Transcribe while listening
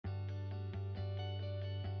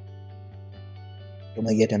to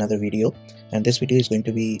my yet another video, and this video is going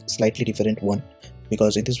to be slightly different one,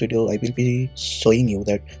 because in this video I will be showing you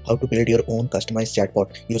that how to build your own customized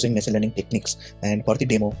chatbot using machine learning techniques. And for the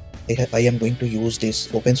demo I am going to use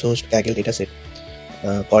this open source Kaggle dataset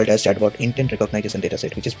called as chatbot intent recognition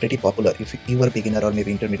dataset, which is pretty popular if you are a beginner or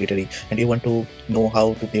maybe intermediary and you want to know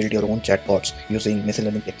how to build your own chatbots using machine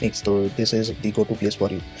learning techniques. So this is the go-to place for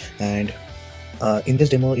you. And in this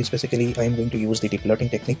demo is basically I am going to use the deep learning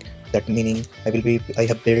technique. That meaning I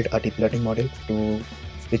have built a deep learning model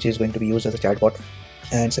which is going to be used as a chatbot.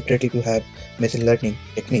 And separately, if you have machine learning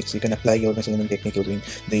techniques, you can apply your machine learning technique using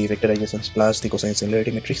the vectorizations plus the cosine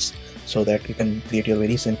similarity matrix, so that you can create your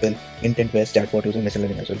very simple intent-based chatbot using machine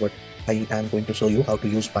learning as well. But I am going to show you how to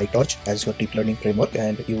use PyTorch as your deep learning framework,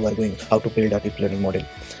 and you are going how to build a deep learning model.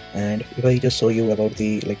 And if I just show you about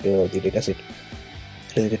the dataset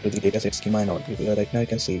related to the dataset schema and all, right now you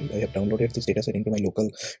can see I have downloaded this dataset into my local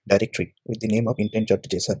directory with the name of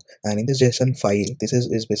intent.json. And in this JSON file, this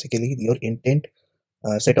is basically your intent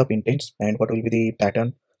set of intents, and what will be the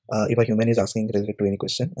pattern if a human is asking related to any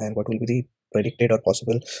question, and what will be the predicted or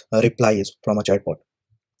possible replies from a chatbot.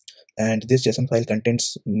 And this JSON file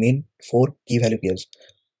contains main 4 key value pairs.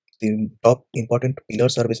 The top important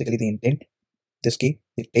pillars are basically the intent, this key,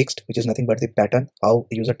 the text, which is nothing but the pattern, how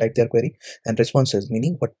the user typed their query, and responses,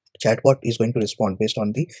 meaning what chatbot is going to respond based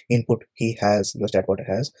on the input your chatbot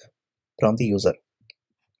has from the user.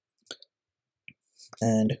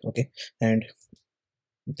 And and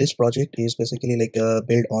this project is basically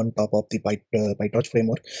built on top of the PyTorch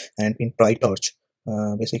framework. And in PyTorch,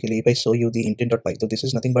 basically if I show you the intent.py, so this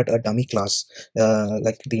is nothing but a dummy class,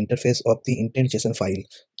 like the interface of the intent JSON file.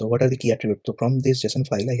 So what are the key attributes? So from this JSON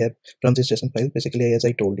file, basically, as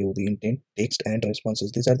I told you, the intent, text, and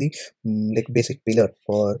responses, these are the basic pillar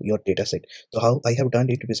for your data set. So how I have done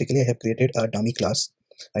it, basically I have created a dummy class,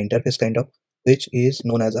 an interface kind of, which is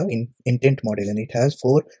known as a intent model, and it has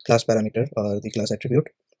 4 class parameter or the class attribute,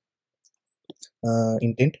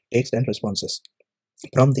 intent, text, and responses.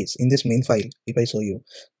 From this, in this main file, if I show you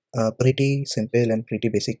pretty simple and pretty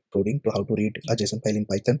basic coding to how to read a JSON file in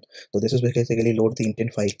Python. So this is basically load the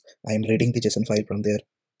intent file. I am reading the JSON file from there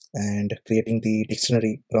and creating the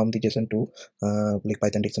dictionary from the JSON to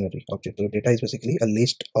Python dictionary object. So data is basically a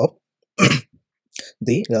list of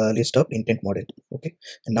the list of intent model. Okay,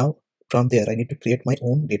 and now from there I need to create my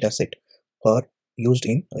own data set for used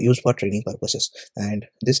for training purposes. And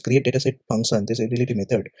this create dataset function, this ability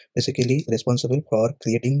method, basically responsible for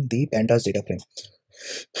creating the pandas data frame.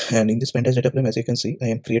 And in this pandas data frame, as you can see, I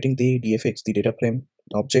am creating the DFX, the data frame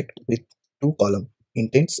object, with 2 columns,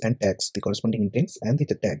 intents and tags, the corresponding intents and the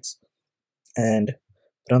tags. And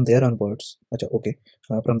from there onwards,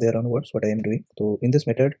 from there onwards, what I am doing, so in this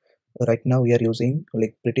method right now we are using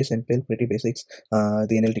pretty simple, pretty basics, the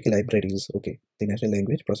NLTK libraries, the natural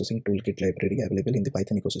language processing toolkit library available in the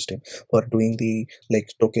Python ecosystem for doing the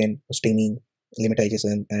token stemming,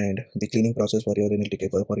 limmatization, and the cleaning process for your NLTK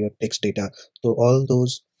for your text data. So all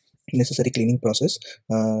those necessary cleaning process,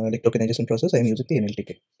 tokenization process, I am using the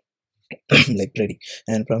NLTK library.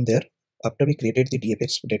 And from there, after we created the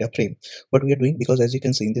DFX data frame, what we are doing, because as you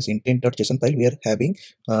can see in this intent.json file, we are having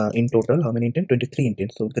in total how many intent? 23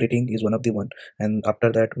 intents. So greeting is one of the one, and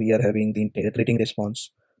after that we are having the greeting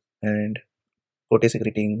response and courtesy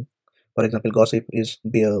greeting. For example, gossip is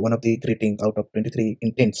one of the greeting out of 23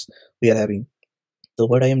 intents we are having. So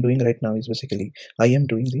what I am doing right now is basically I am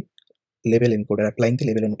doing the label encoder, applying the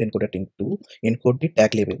label encoder thing to encode the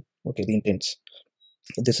tag label, the intents.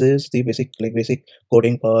 This is the basic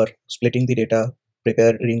coding for splitting the data,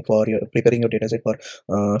 preparing your data set for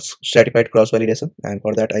stratified cross validation. And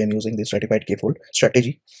for that I am using the stratified k-fold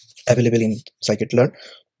strategy available in scikit-learn,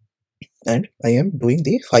 and I am doing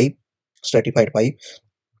the 5 stratified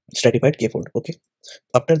k-fold.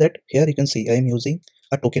 After that, here you can see I am using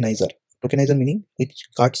a tokenizer meaning which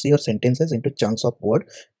cuts your sentences into chunks of word,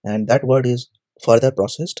 and that word is further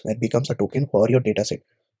processed and becomes a token for your data set.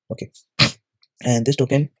 And this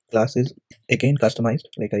token class is again customized,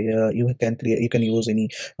 you can use any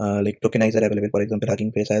tokenizer available. For example,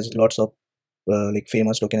 Hugging Face has lots of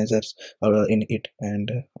famous tokenizers in it,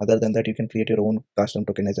 and other than that you can create your own custom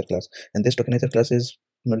tokenizer class. And this tokenizer class is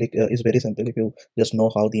is very simple if you just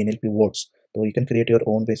know how the NLP works. So you can create your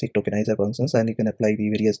own basic tokenizer functions, and you can apply the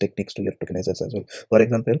various techniques to your tokenizers as well. For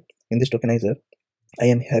example, in this tokenizer I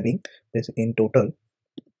am having this in total,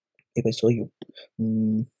 if I show you,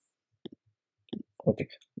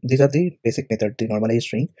 these are the basic method: the normalize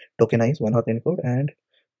string, tokenize, one hot encode, and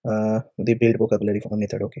the build vocabulary for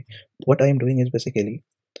method. What I am doing is basically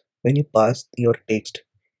when you pass your text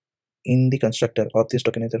in the constructor of this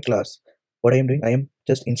tokenizer class, what I am doing, I am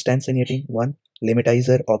just instantiating one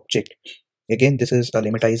limitizer object. Again, this is a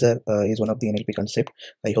limitizer, is one of the NLP concept.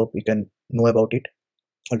 I hope you can know about it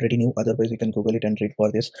already. Knew, otherwise you can Google it and read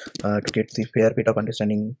for this to get the fair bit of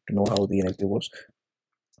understanding to know how the NLP works.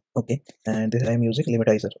 Okay, and this I am using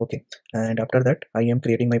limitizer. Okay, and after that I am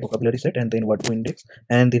creating my vocabulary set and then word to index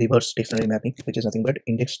and the reverse dictionary mapping, which is nothing but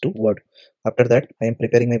index to word. After that I am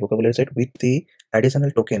preparing my vocabulary set with the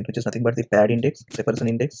additional token, which is nothing but the pad index, separation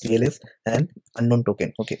index, CLS, and unknown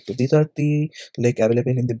token. Okay, so these are the like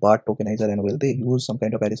available in the BART tokenizer, and well, they use some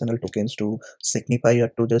kind of additional tokens to signify or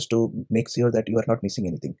to just to make sure that you are not missing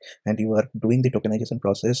anything and you are doing the tokenization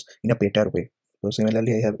process in a better way. So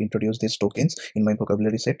similarly, I have introduced these tokens in my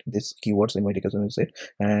vocabulary set, these keywords in my dictionary set,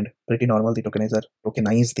 and pretty normal. The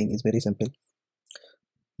tokenize thing is very simple.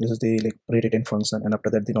 This is the like pre-written function, and after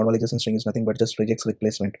that, the normalization string is nothing but just regex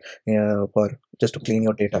replacement for just to clean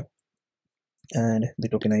your data. And the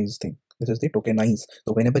tokenize thing, this is the tokenize.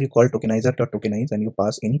 So whenever you call tokenizer.tokenize and you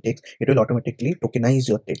pass any text, it will automatically tokenize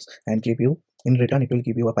your text and give you, in return, it will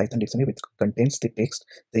give you a Python dictionary which contains the text,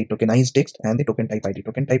 the tokenized text, and the token type ID.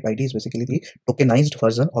 Token type ID is basically the tokenized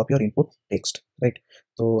version of your input text, right?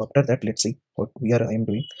 So after that, let's see what I am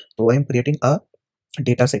doing. So I am creating a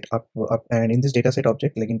data set up, and in this data set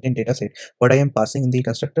object, like intent data set, what I am passing in the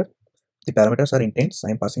constructor, the parameters are intents.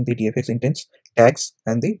 I am passing the dfx intents, tags,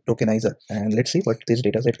 and the tokenizer. And let's see what this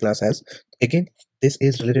dataset class has. Again, this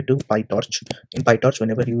is related to PyTorch. In PyTorch,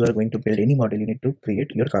 whenever you are going to build any model, you need to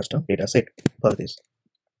create your custom dataset for this.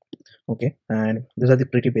 Okay, and these are the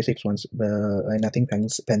pretty basics ones, nothing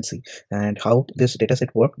fancy. And how this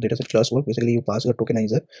dataset dataset class work, basically you pass your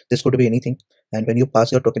tokenizer. This could be anything, and when you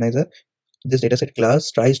pass your tokenizer, this dataset class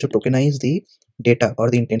tries to tokenize the data or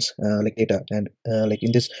the intents, like data, and like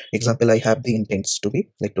in this example I have the intents to be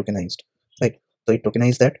like tokenized, right? So it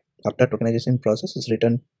tokenize that. After tokenization process is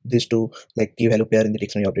written this to like key value pair in the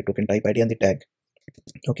dictionary object, token type ID, and the tag.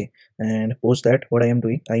 Okay, and post that, what I am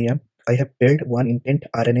doing, I have built one intent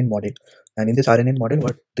RNN model, and in this RNN model,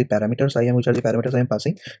 what the parameters which are the parameters I am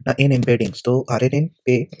passing in embedding. So RNN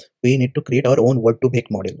pay, we need to create our own word to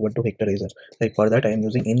vect model, word to vectorizer. Like for that, I am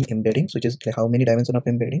using in embeddings, which is like how many dimension of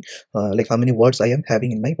embedding, like how many words I am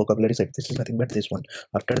having in my vocabulary set. This is nothing but this one.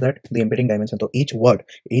 After that, the embedding dimension. So each word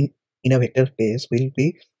in a vector space will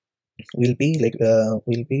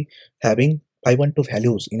be having 512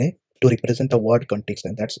 values in a to represent a word context,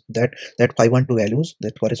 and that 512 values,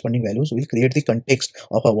 that corresponding values will create the context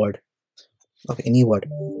of a word, of any word.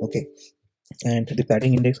 Okay, and the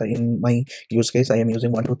padding index, in my use case I am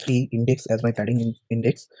using 123 index as my padding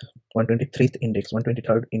index, 123th index,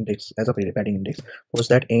 123rd index as a padding index. Post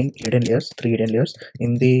that in hidden layers, 3 hidden layers.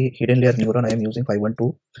 In the hidden layer neuron I am using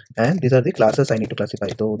 512, and these are the classes I need to classify.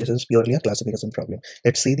 So this is purely a classification problem.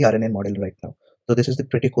 Let's see the RNN model right now. So this is the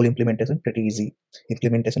pretty cool implementation, pretty easy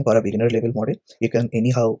implementation for a beginner level model. You can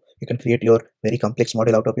create your very complex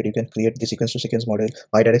model out of it. You can create the sequence to sequence model,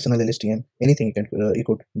 bidirectional LSTM, anything you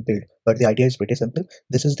could build. But the idea is pretty simple.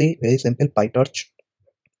 This is the very simple PyTorch,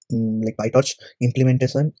 like PyTorch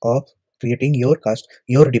implementation of creating your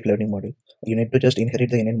deep learning model. You need to just inherit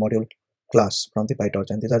the NN module class from the PyTorch,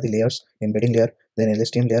 and these are the layers: embedding layer, then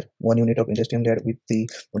LSTM layer, one unit of LSTM layer with the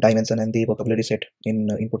dimension and the vocabulary set in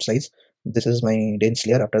input size. This is my dense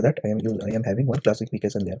layer. After that, I am having one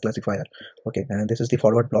classification layer, classifier. Okay, and this is the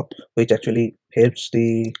forward block, which actually helps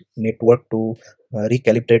the network to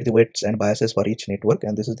recalibrate the weights and biases for each network,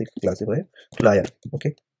 and this is the classifier layer.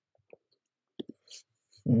 Okay,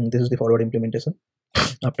 this is the forward implementation.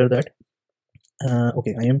 After that,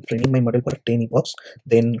 okay, I am training my model for 10 epochs.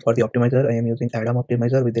 Then for the optimizer, I am using Adam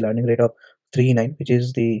optimizer with the learning rate of 3.9, which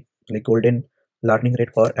is the like golden learning rate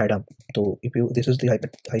for Adam. So if you, this is the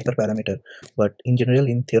hyper parameter, but in general,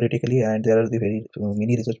 in theoretically, and there are the very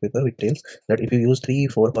many research paper which tells that if you use 3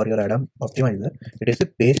 4 for your Adam optimizer, it is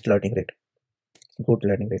the best learning rate, good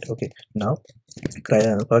learning rate. Okay, now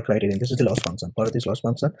for criterion, this is the loss function. For this loss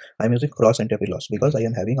function, I am using cross entropy loss because I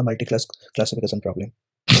am having a multi-class classification problem.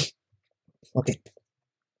 Okay,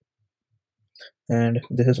 and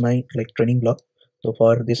this is my like training block. So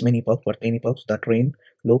for this many epoch, for 10 epochs, the train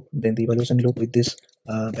loop, then the evaluation loop with this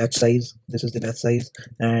batch size, this is the batch size,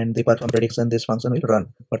 and the perform prediction, this function will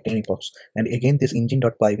run for 10 epochs. And again, this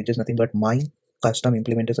engine.py, which is nothing but my custom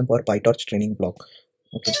implementation for PyTorch training block.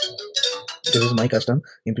 Okay, this is my custom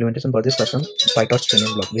implementation for this custom PyTorch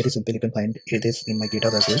training block. Very simple, you can find it is in my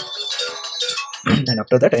GitHub as well. And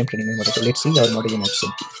after that, I am training my model. So let's see our model in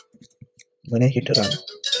action. When I hit run,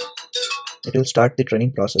 it will start the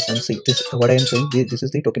training process. And see, this what I am saying, this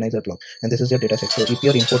is the tokenizer block, and this is your data set. So if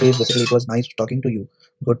your input is basically it was nice talking to you,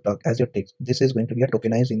 good talk as your text, this is going to be a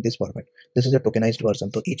tokenized in this format. This is a tokenized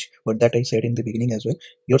version. So each word that I said in the beginning as well,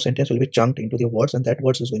 your sentence will be chunked into the words, and that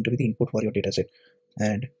words is going to be the input for your data set.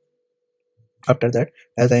 And after that,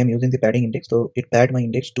 as I am using the padding index, so it pad my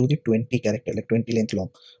index to the 20 character, like 20 length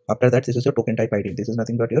long. After that, this is your token type ID. This is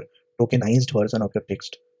nothing but your tokenized version of your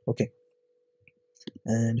text. Okay,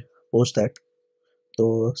 and post that.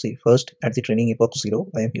 So see, first at the training epoch 0,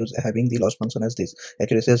 I am having the loss function as this,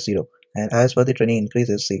 accuracy as 0. And as per the training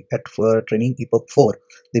increases, see, at for training epoch 4,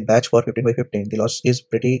 the batch for 15 by 15, the loss is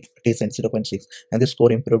pretty decent, 0.6. And the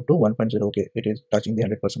score improved to 1.0. Okay, it is touching the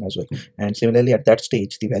 100% as well. And similarly, at that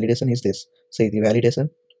stage, the validation is this. See, the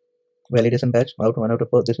validation batch, out 1 out of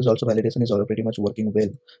 4, this is also validation is also pretty much working well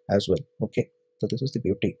as well. Okay, so this is the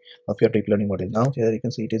beauty of your deep learning model. Now here you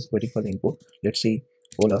can see it is waiting for the input. Let's see,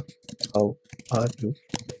 hola, how are you?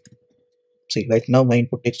 See, right now my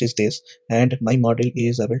input text is this, and my model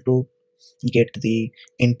is able to get the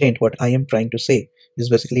intent. What I am trying to say is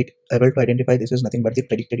basically able to identify this is nothing but the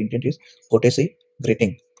predicted intent is courtesy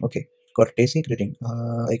greeting. Okay, courtesy greeting.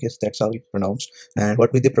 I guess that's how it's pronounced. And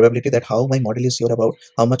what with the probability that how my model is sure about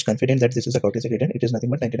how much confident that this is a courtesy greeting, it is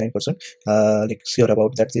nothing but 99% like sure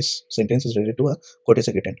about that this sentence is related to a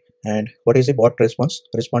courtesy greeting. And what is the bot response?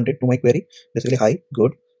 Responded to my query basically, hi,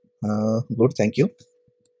 good, good, thank you,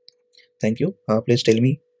 please tell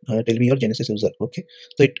me your Genesis user. Okay,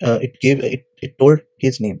 so it told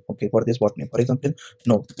his name. Okay, for this bot name, for example,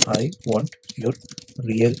 no, I want your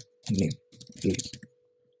real name, please.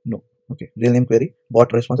 No. Okay, real name query,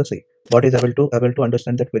 bot response. Say bot is able to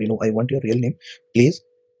understand that query. No, I want your real name, please.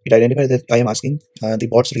 It identifies that I am asking the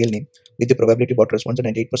bot's real name with the probability bot response at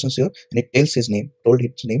 98% sure, and it tells his name, told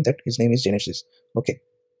his name that his name is Genesis. Okay,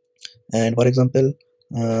 and for example,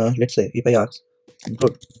 let's say if I ask,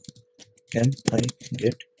 good, can I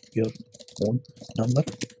get your phone number?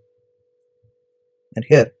 And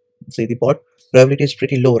here, see, the bot probability is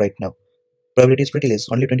pretty low right now. Probability is pretty less,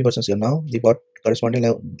 only 20% here. Now the bot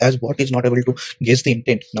corresponding, as bot is not able to guess the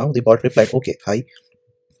intent. Now the bot replied, okay, hi,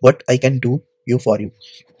 what I can do you for you.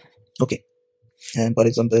 Okay, and for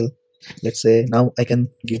example, let's say now I can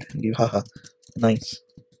give haha, nice,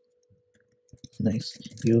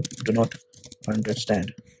 you do not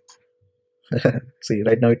understand. See,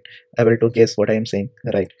 right now it able to guess what I am saying,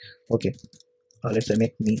 right? Okay, let's say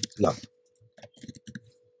make me laugh.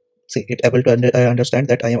 See, it able to understand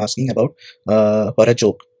that I am asking about for a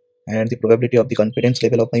joke, and the probability of the confidence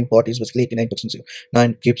level of my bot is basically 89%. Now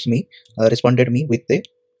it gives me responded me with a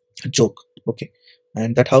joke. Okay,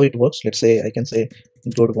 and that how it works. Let's say I can say,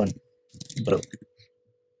 good one, bro,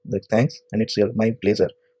 like thanks, and it's my pleasure.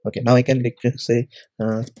 Okay, now I can like say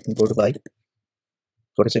goodbye.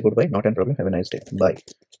 Go to say goodbye, not a problem, have a nice day, bye.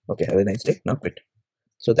 Okay, have a nice day, now quit.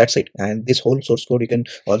 So that's it. And this whole source code you can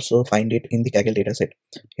also find it in the Kaggle dataset.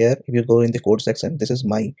 Here, if you go in the code section, this is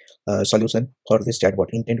my solution for this chatbot,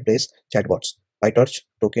 intent-based chatbots, PyTorch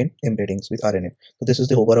token embeddings with RNN. So this is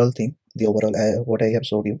the overall thing, the overall what I have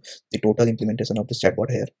showed you, the total implementation of this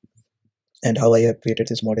chatbot here, and how I have created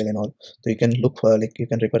this model and all. So you can look for, like, you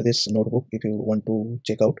can refer this notebook if you want to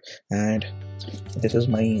check out. And this is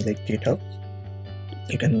my like GitHub.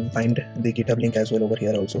 You can find the GitHub link as well over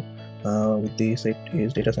here also. With the set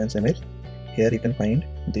is data science ML. Here you can find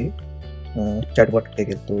the chatbot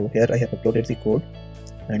Kaggle. So here I have uploaded the code,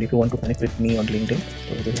 and if you want to connect with me on LinkedIn,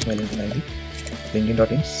 so this is my LinkedIn ID,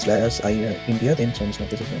 linkedin.in/India, then so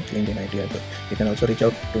this is my LinkedIn ID as well. You can also reach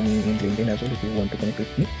out to me in LinkedIn as well if you want to connect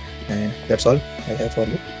with me. And that's all I have for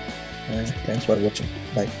you, and thanks for watching.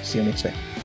 Bye, see you next time.